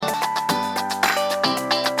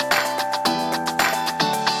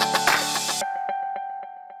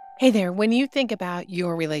Hey there, when you think about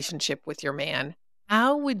your relationship with your man,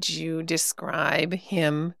 how would you describe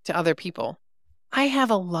him to other people? I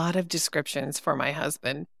have a lot of descriptions for my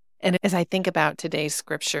husband. And as I think about today's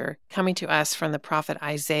scripture coming to us from the prophet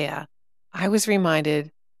Isaiah, I was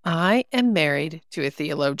reminded I am married to a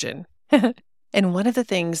theologian. And one of the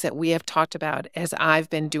things that we have talked about as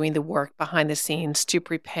I've been doing the work behind the scenes to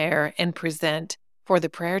prepare and present for the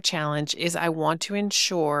prayer challenge is I want to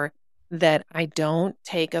ensure that I don't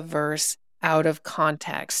take a verse out of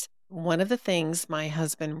context. One of the things my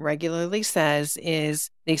husband regularly says is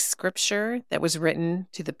the scripture that was written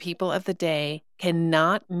to the people of the day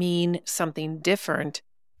cannot mean something different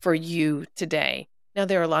for you today. Now,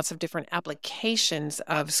 there are lots of different applications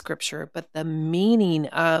of scripture, but the meaning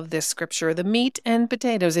of this scripture, the meat and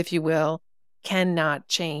potatoes, if you will, cannot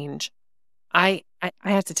change. I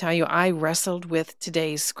have to tell you, I wrestled with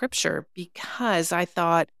today's scripture because I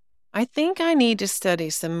thought, I think I need to study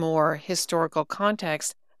some more historical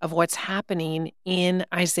context of what's happening in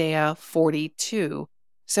Isaiah 42.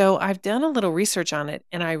 So I've done a little research on it,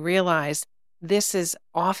 and I realized this is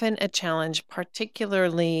often a challenge,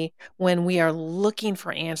 particularly when we are looking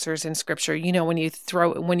for answers in scripture. You know, when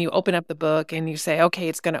you open up the book and you say, okay,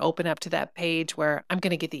 it's going to open up to that page where I'm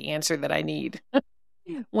going to get the answer that I need.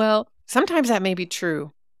 Well, sometimes that may be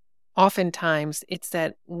true. Oftentimes, it's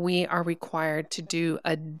that we are required to do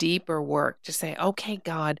a deeper work to say, okay,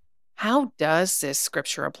 God, how does this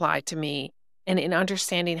scripture apply to me? And in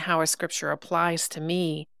understanding how a scripture applies to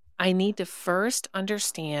me, I need to first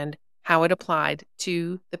understand how it applied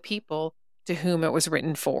to the people to whom it was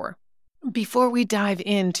written for. Before we dive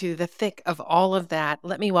into the thick of all of that,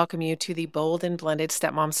 let me welcome you to the Bold and Blended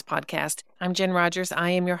Stepmoms podcast. I'm Jen Rogers.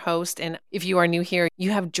 I am your host. And if you are new here,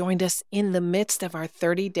 you have joined us in the midst of our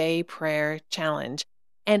 30-day prayer challenge.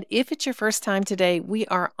 And if it's your first time today, we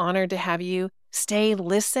are honored to have you. Stay,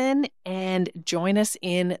 listen, and join us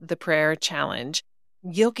in the prayer challenge.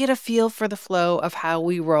 You'll get a feel for the flow of how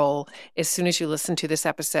we roll as soon as you listen to this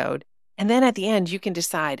episode. And then at the end, you can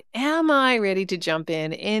decide, am I ready to jump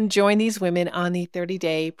in and join these women on the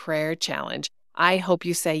 30-day prayer challenge? I hope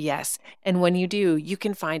you say yes. And when you do, you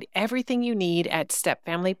can find everything you need at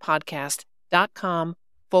stepfamilypodcast.com/praying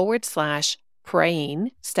stepmom,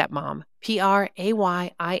 PRAYING STEPMON.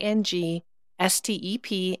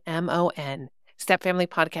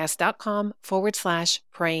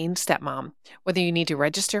 stepfamilypodcast.com/praying stepmom. Whether you need to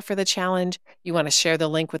register for the challenge, you want to share the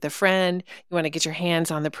link with a friend, you want to get your hands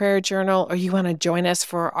on the prayer journal, or you want to join us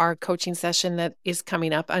for our coaching session that is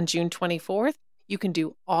coming up on June 24th, you can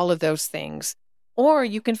do all of those things. Or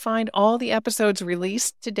you can find all the episodes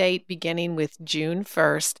released to date beginning with June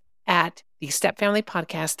 1st at the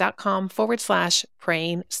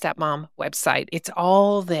stepfamilypodcast.com/praying stepmom website. It's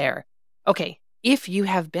all there. Okay. If you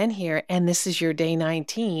have been here and this is your day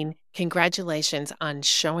 19, congratulations on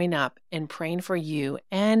showing up and praying for you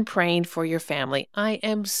and praying for your family. I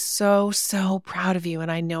am so, so proud of you.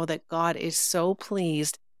 And I know that God is so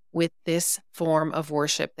pleased with this form of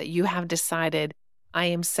worship that you have decided I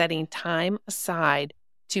am setting time aside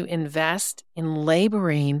to invest in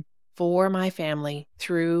laboring for my family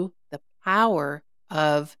through the power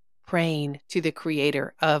of praying to the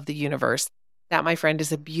creator of the universe. That, my friend,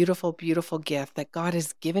 is a beautiful, beautiful gift that God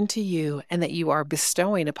has given to you and that you are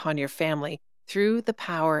bestowing upon your family through the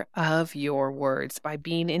power of your words by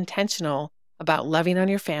being intentional about loving on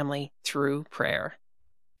your family through prayer.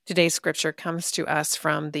 Today's scripture comes to us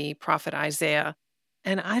from the prophet Isaiah.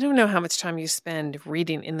 And I don't know how much time you spend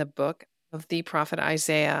reading in the book of the prophet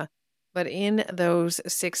Isaiah, but in those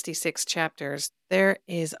 66 chapters, there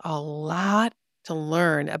is a lot to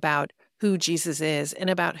learn about who Jesus is and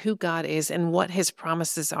about who God is and what his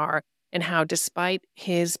promises are and how despite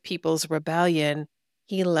his people's rebellion,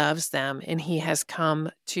 he loves them and he has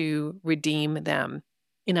come to redeem them.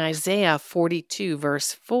 In Isaiah 42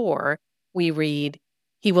 verse 4, we read,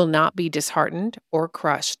 "He will not be disheartened or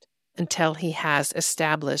crushed until he has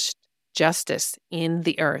established justice in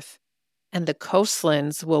the earth, and the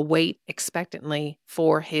coastlands will wait expectantly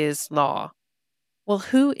for his law." Well,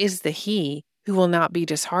 who is the he who will not be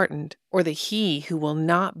disheartened, or the he who will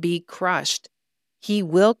not be crushed? He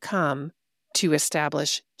will come to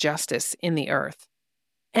establish justice in the earth.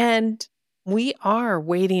 And we are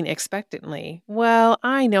waiting expectantly. Well,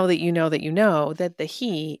 I know that you know that you know that the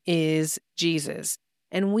he is Jesus.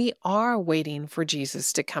 And we are waiting for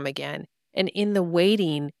Jesus to come again. And in the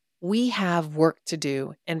waiting, we have work to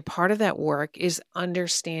do. And part of that work is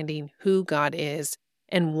understanding who God is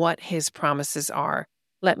and what his promises are.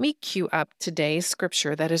 Let me cue up today's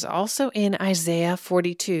scripture that is also in Isaiah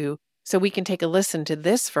 42 So we can take a listen to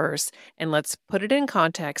this verse and let's put it in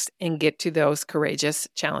context and get to those courageous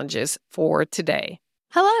challenges for today.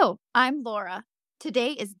 Hello, I'm Laura.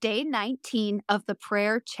 Today is day 19 of the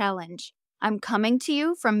prayer challenge. I'm coming to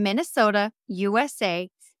you from Minnesota, USA,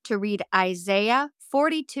 to read Isaiah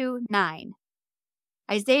 42:9.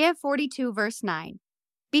 Isaiah 42, verse 9.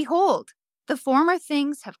 Behold, the former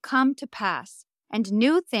things have come to pass, and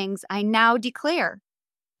new things I now declare.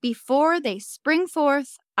 Before they spring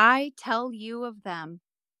forth, I tell you of them.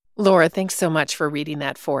 Laura, thanks so much for reading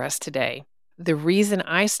that for us today. The reason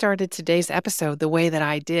I started today's episode the way that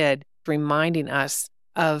I did, reminding us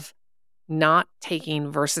of not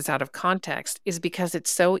taking verses out of context, is because it's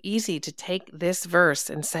so easy to take this verse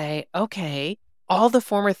and say, okay, all the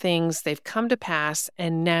former things, they've come to pass,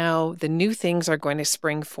 and now the new things are going to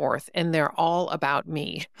spring forth, and they're all about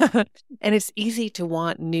me. And it's easy to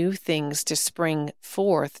want new things to spring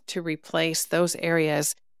forth to replace those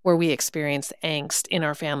areas where we experience angst in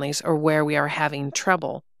our families or where we are having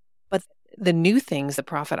trouble. But the new things the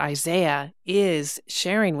prophet Isaiah is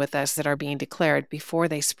sharing with us that are being declared before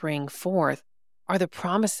they spring forth are the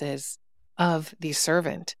promises of the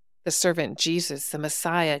servant Jesus, the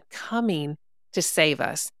Messiah, coming to save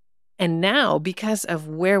us. And now, because of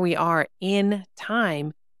where we are in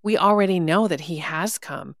time, we already know that he has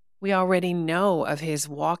come. We already know of his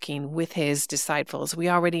walking with his disciples. We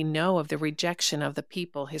already know of the rejection of the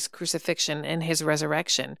people, his crucifixion and his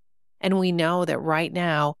resurrection. And we know that right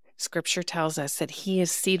now, Scripture tells us that he is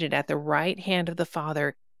seated at the right hand of the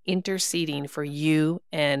Father, interceding for you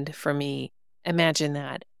and for me. Imagine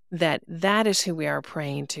that is who we are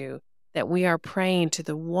praying to, that we are praying to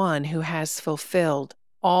the one who has fulfilled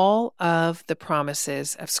all of the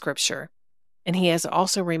promises of Scripture. And he has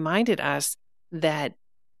also reminded us that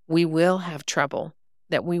we will have trouble,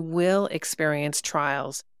 that we will experience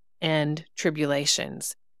trials and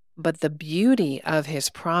tribulations. But the beauty of his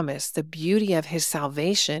promise, the beauty of his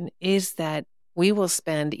salvation is that we will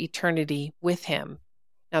spend eternity with him.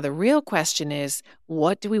 Now, the real question is,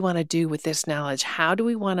 what do we want to do with this knowledge? How do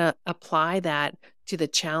we want to apply that to the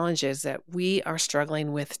challenges that we are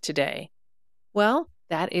struggling with today? Well,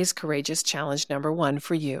 that is courageous challenge number 1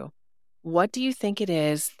 for you. What do you think it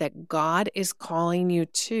is that God is calling you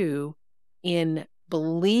to in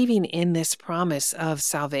believing in this promise of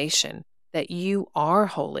salvation, that you are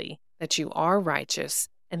holy, that you are righteous,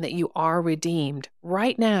 and that you are redeemed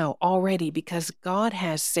right now already because God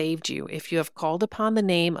has saved you? If you have called upon the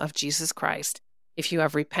name of Jesus Christ, if you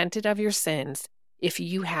have repented of your sins, if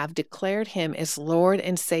you have declared him as Lord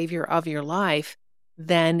and Savior of your life,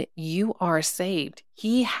 then you are saved.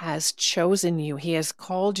 He has chosen you. He has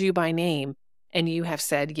called you by name, and you have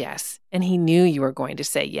said yes. And he knew you were going to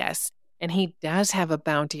say yes. And he does have a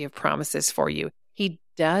bounty of promises for you. He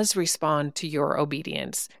does respond to your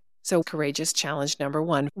obedience. So, courageous challenge number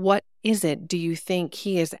 1. What is it do you think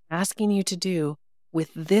he is asking you to do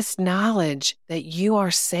with this knowledge that you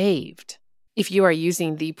are saved? If you are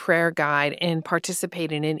using the prayer guide and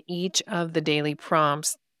participating in each of the daily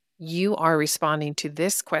prompts, you are responding to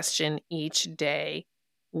this question each day.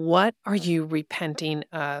 What are you repenting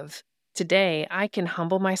of? Today, I can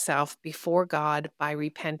humble myself before God by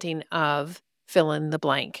repenting of fill in the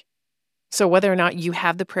blank. So whether or not you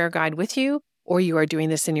have the prayer guide with you or you are doing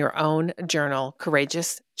this in your own journal,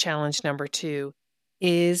 courageous challenge number 2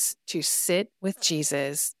 is to sit with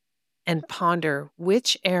Jesus and ponder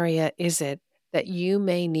which area is it that you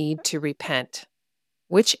may need to repent.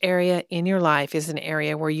 Which area in your life is an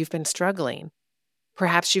area where you've been struggling?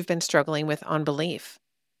 Perhaps you've been struggling with unbelief.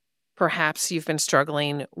 Perhaps you've been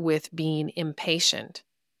struggling with being impatient.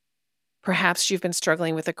 Perhaps you've been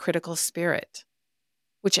struggling with a critical spirit.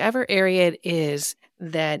 Whichever area it is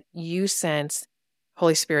that you sense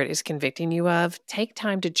Holy Spirit is convicting you of, take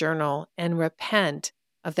time to journal and repent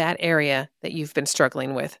of that area that you've been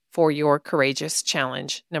struggling with for your courageous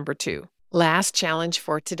challenge number 2. Last challenge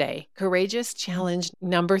for today, courageous challenge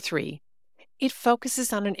number 3. It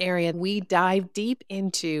focuses on an area we dive deep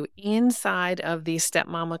into inside of the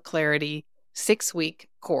Stepmom Clarity 6-week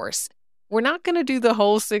course. We're not going to do the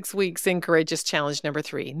whole 6 weeks in courageous challenge number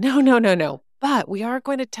 3. No. But we are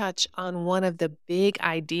going to touch on one of the big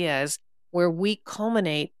ideas where we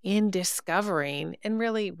culminate in discovering and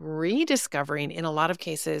really rediscovering in a lot of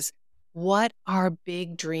cases what our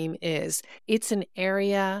big dream is. It's an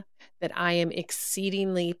area that I am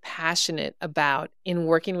exceedingly passionate about in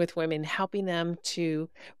working with women, helping them to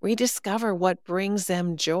rediscover what brings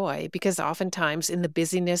them joy. Because oftentimes in the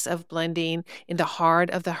busyness of blending, in the heart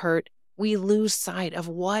of the hurt, we lose sight of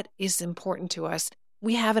what is important to us.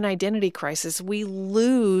 we have an identity crisis. We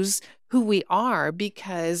lose who we are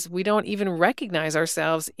because we don't even recognize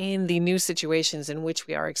ourselves in the new situations in which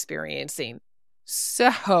we are experiencing.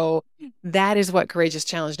 So that is what Courageous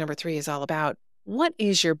Challenge number 3 is all about. What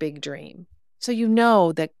is your big dream? So you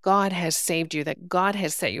know that God has saved you, that God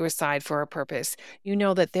has set you aside for a purpose. You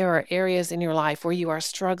know that there are areas in your life where you are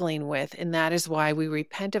struggling with, and that is why we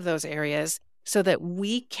repent of those areas so that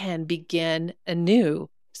we can begin anew,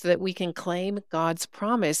 so that we can claim God's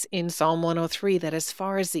promise in Psalm 103 that as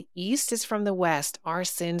far as the east is from the west, our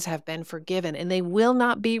sins have been forgiven and they will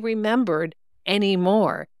not be remembered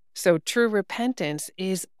anymore. So true repentance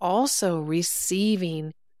is also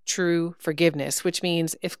receiving true forgiveness, which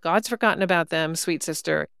means if God's forgotten about them, sweet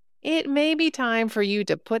sister, it may be time for you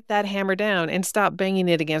to put that hammer down and stop banging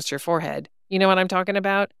it against your forehead. You know what I'm talking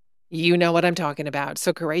about? You know what I'm talking about.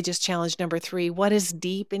 So Courageous Challenge number 3, what is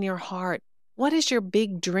deep in your heart? What is your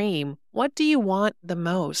big dream? What do you want the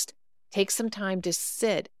most? Take some time to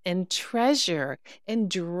sit and treasure and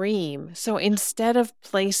dream. So instead of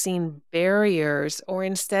placing barriers or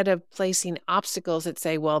instead of placing obstacles that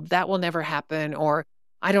say, well, that will never happen, or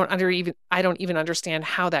I don't even understand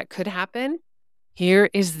how that could happen. Here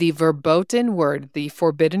is the verboten word, the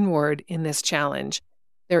forbidden word in this challenge.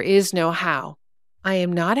 There is no how. I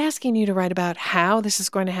am not asking you to write about how this is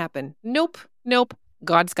going to happen. Nope.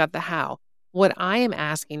 God's got the how. What I am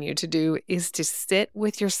asking you to do is to sit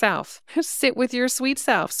with yourself, sit with your sweet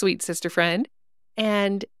self, sweet sister friend,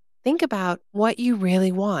 and think about what you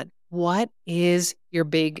really want. What is your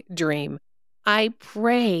big dream? I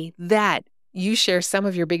pray that you share some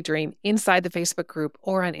of your big dream inside the Facebook group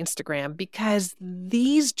or on Instagram, because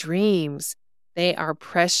these dreams, they are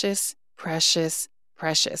precious, precious,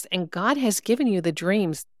 precious. And God has given you the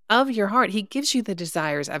dreams of your heart. He gives you the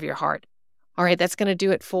desires of your heart. All right, that's going to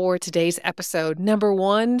do it for today's episode, number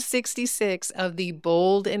 166 of the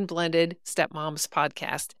Bold and Blended Stepmoms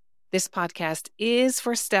podcast. This podcast is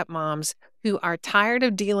for stepmoms who are tired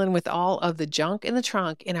of dealing with all of the junk in the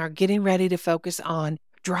trunk and are getting ready to focus on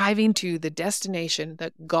driving to the destination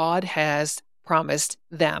that God has promised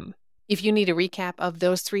them. If you need a recap of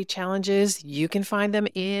those 3 challenges, you can find them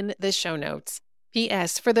in the show notes.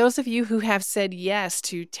 P.S. For those of you who have said yes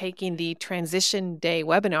to taking the Transition Day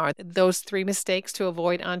webinar, those 3 mistakes to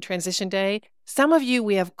avoid on Transition Day, some of you,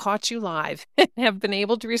 we have caught you live and have been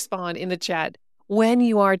able to respond in the chat when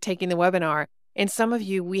you are taking the webinar. And some of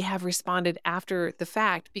you, we have responded after the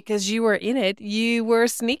fact because you were in it. You were a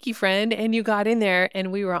sneaky friend and you got in there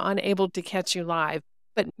and we were unable to catch you live.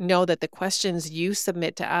 But know that the questions you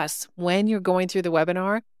submit to us when you're going through the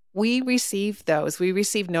webinar, we receive those. We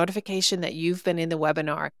receive notification that you've been in the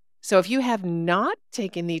webinar. So if you have not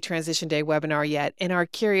taken the Transition Day webinar yet and are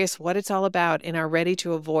curious what it's all about and are ready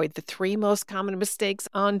to avoid the 3 most common mistakes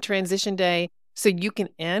on Transition Day so you can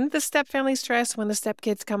end the step family stress when the step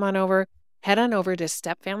kids come on over, head on over to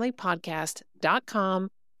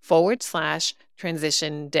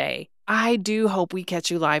stepfamilypodcast.com/transition day. I do hope we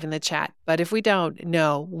catch you live in the chat, but if we don't,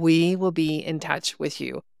 no, we will be in touch with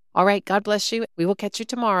you. All right, God bless you. We will catch you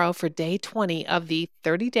tomorrow for day 20 of the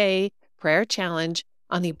 30-day prayer challenge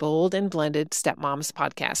on the Bold and Blended Stepmoms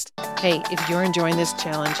podcast. Hey, if you're enjoying this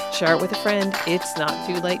challenge, share it with a friend. It's not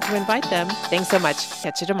too late to invite them. Thanks so much.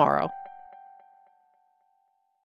 Catch you tomorrow.